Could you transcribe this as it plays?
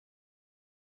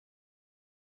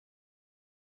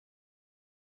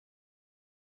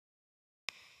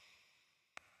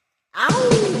Ow!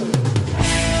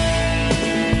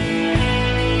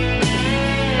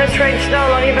 That's right, Snow.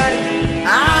 Love you, bud.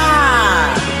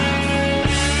 Ah!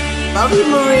 Love you,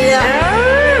 Maria.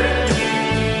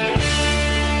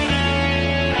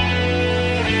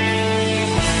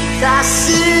 I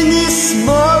sit in this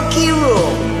smoky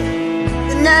room,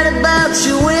 the night about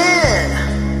to end.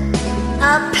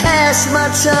 I pass my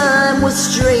time with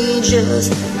strangers,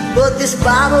 but this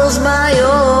bottle's my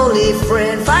only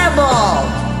friend. Fireball!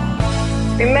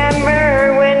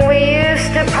 Remember when we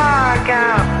used to park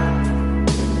out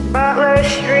Butler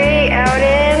Street out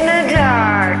in the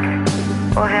dark?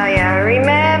 Oh hell yeah.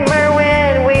 Remember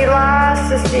when we lost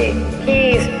the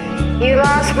keys? You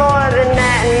lost more than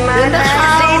that in my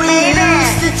backseat, baby.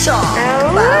 Used to talk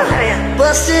about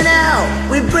busting out,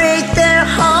 we break their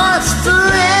hearts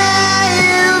forever.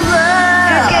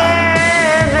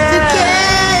 Together,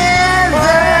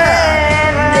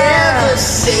 never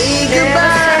say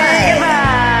goodbye.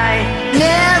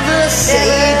 Never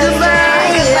say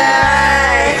goodbye.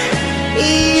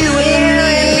 You and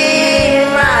me,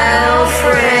 my old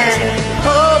friend,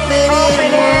 hoping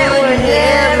it would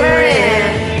never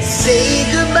end. Say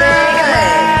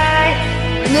goodbye.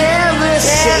 Never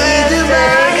say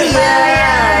goodbye.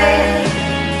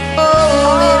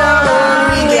 Holding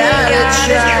on, we gotta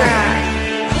try.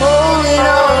 Holding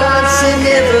on to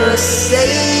never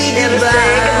say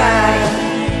goodbye.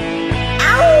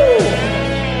 Ow!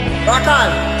 Rock on.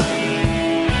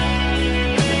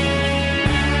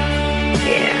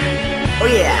 Yeah. Oh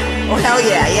yeah. Oh hell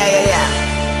yeah. Yeah.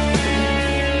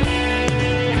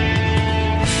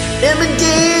 Remember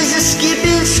days of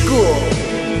skipping school,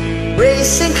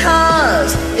 racing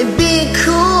cars and being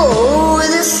cool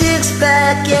with a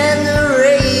six-pack and the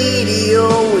radio.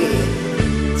 We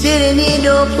didn't need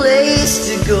no place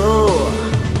to go.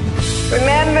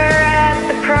 Remember at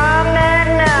the prom that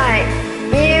night,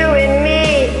 you and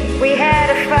me, we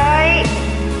had a fight,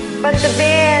 but the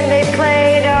band, they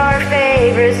played our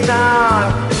favorite song.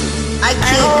 I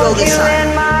can't go this you time.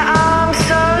 in my arms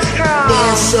so strong.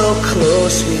 Dance so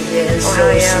close, we dance so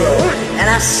slow, and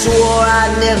I swore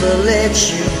I'd never let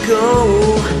you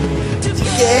go.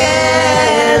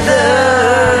 Together,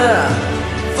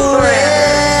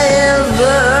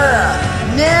 forever,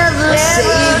 never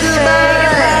say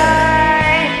goodbye.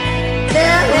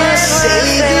 Never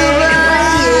say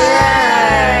goodbye.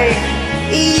 Yeah.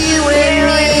 You and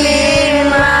me,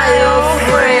 my old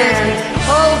friend,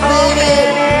 hoping it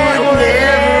would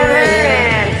never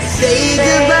end. Say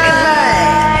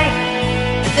goodbye.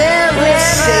 Never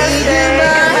say goodbye.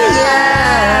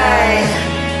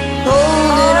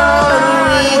 Holding on,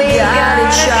 we gotta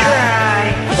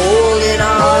try. Holding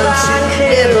on to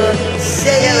never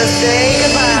say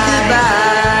goodbye.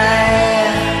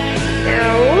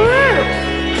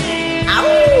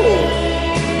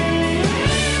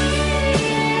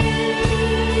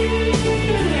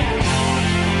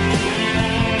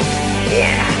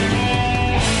 Yeah.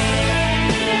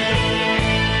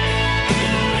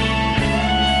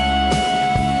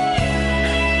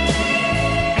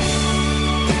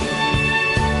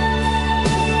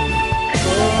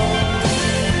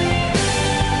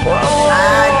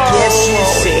 I guess you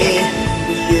say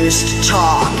we used to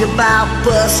talk about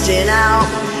busting out.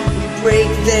 We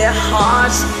break their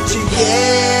hearts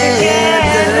together.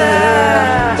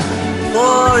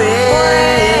 Forever.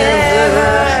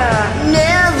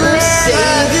 Never say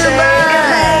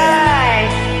goodbye.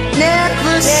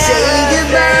 Never say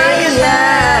goodbye.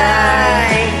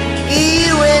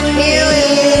 You and me,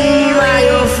 my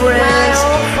old friends,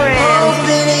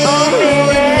 hoping it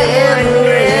would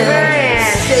never end.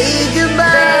 Say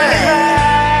goodbye.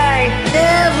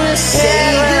 Never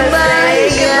say goodbye.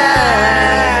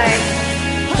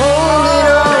 Holding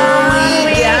on, we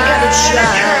gotta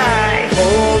try.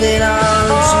 Holding on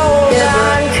to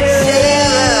never say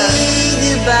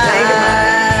goodbye.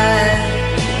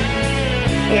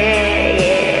 Yeah.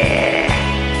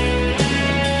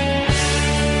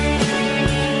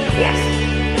 Yes.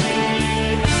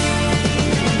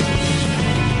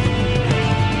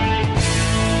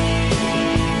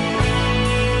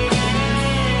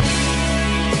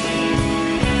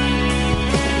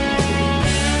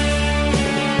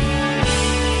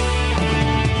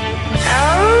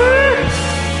 Ow!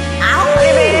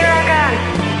 Okay, baby, rock on.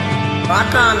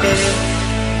 Rock on, baby.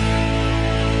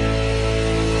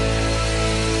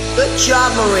 Good job,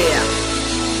 Maria.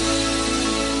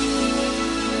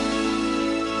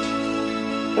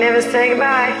 Never say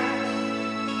goodbye.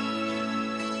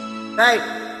 Right.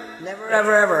 Never,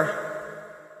 ever, ever.